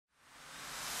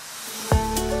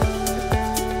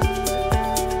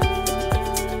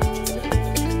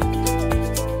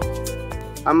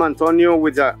I'm Antonio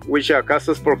with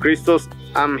Casas por Cristo.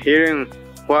 I'm here in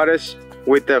Juárez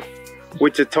with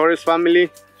the Torres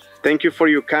family. Thank you for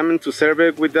you coming to serve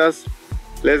it with us.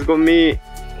 Let's go meet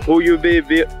who you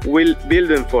will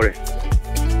building for it.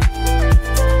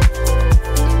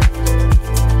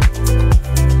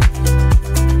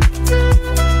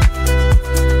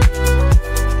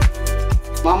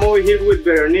 I'm over here with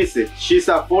Berenice. She's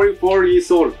 44 years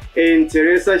old. And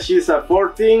Teresa, she's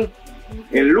 14.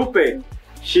 And Lupe,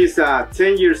 she's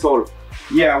 10 years old.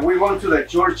 Yeah, we went to the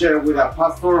church with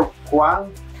Pastor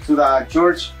Juan, to the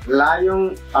church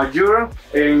Lion Ayura.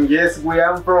 And yes, we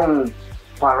are from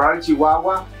Parral,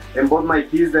 Chihuahua. And both my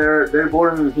kids, they're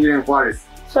born here in Juárez.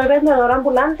 Soy vendedor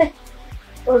ambulante.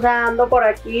 O sea, ando por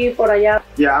aquí, por allá.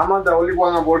 Yeah, I'm not the only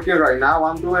one working right now.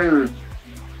 I'm doing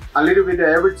a little bit of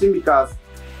everything because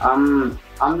I'm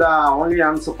the only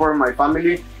I'm supporting my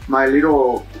family. My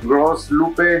little girl,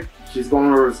 Lupe, she's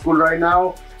going to school right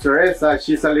now. Teresa,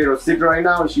 she's a little sick right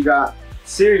now. She got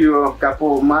serious a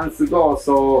couple of months ago,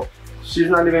 so she's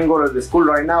not even going to the school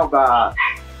right now. But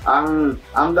I'm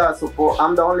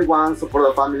the only one support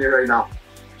the family right now.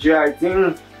 Yeah, I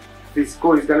think this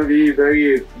school is gonna be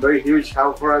very huge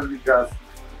help for us because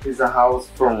it's a house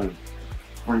from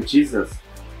Jesus.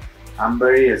 I'm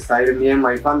very excited, me and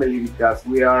my family, because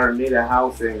we are need a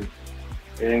house, and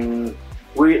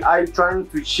I trying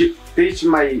to teach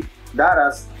my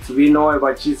daughters to be know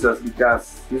about Jesus,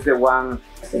 because he's the one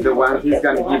he's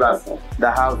gonna give us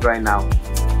the house right now.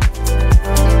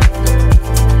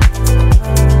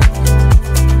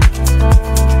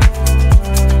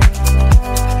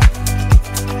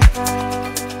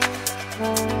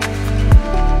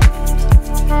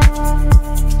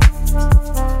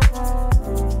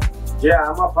 Yeah,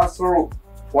 I'm a Pastor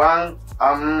Juan.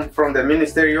 I'm from the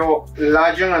Ministerio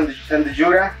Lion and the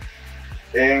Jura.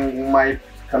 And my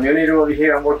community over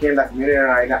here, I'm working in the community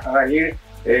right here.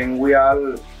 And we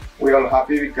all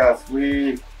happy because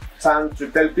we trying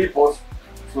to tell people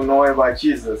to know about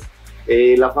Jesus.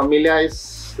 La familia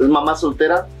es mamá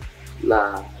soltera,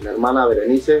 la hermana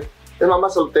Berenice es mamá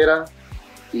soltera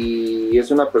y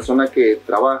es una persona que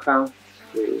trabaja,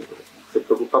 se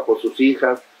preocupa por sus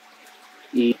hijas.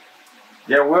 Y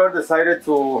yeah, we are decided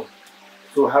to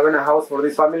having a house for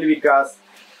this family because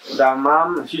the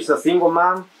mom, she's a single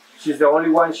mom. She's the only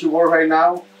one she works right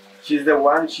now. She's the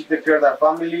one she takes care of the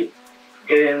family,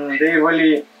 and they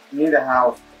really need a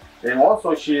house. And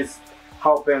also she's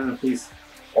helping his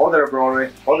other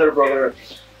brother.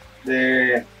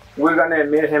 We're gonna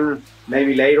meet him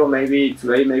maybe later, maybe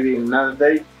today, maybe another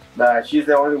day. But she's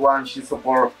the only one she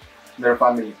supports their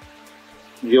family.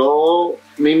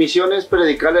 Mi misión es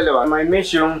predicar el evangelio. My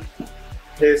mission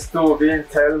is to be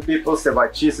telling people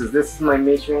about Jesus. This is my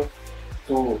mission,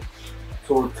 to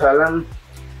tell them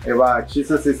about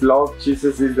Jesus is love.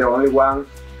 Jesus is the only one.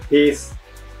 He's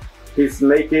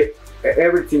making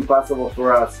everything possible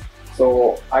for us.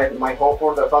 So my hope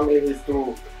for the family is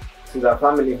to the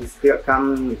family is still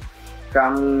come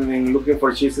and looking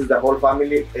for Jesus, the whole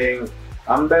family. And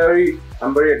I'm very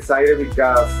excited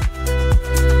because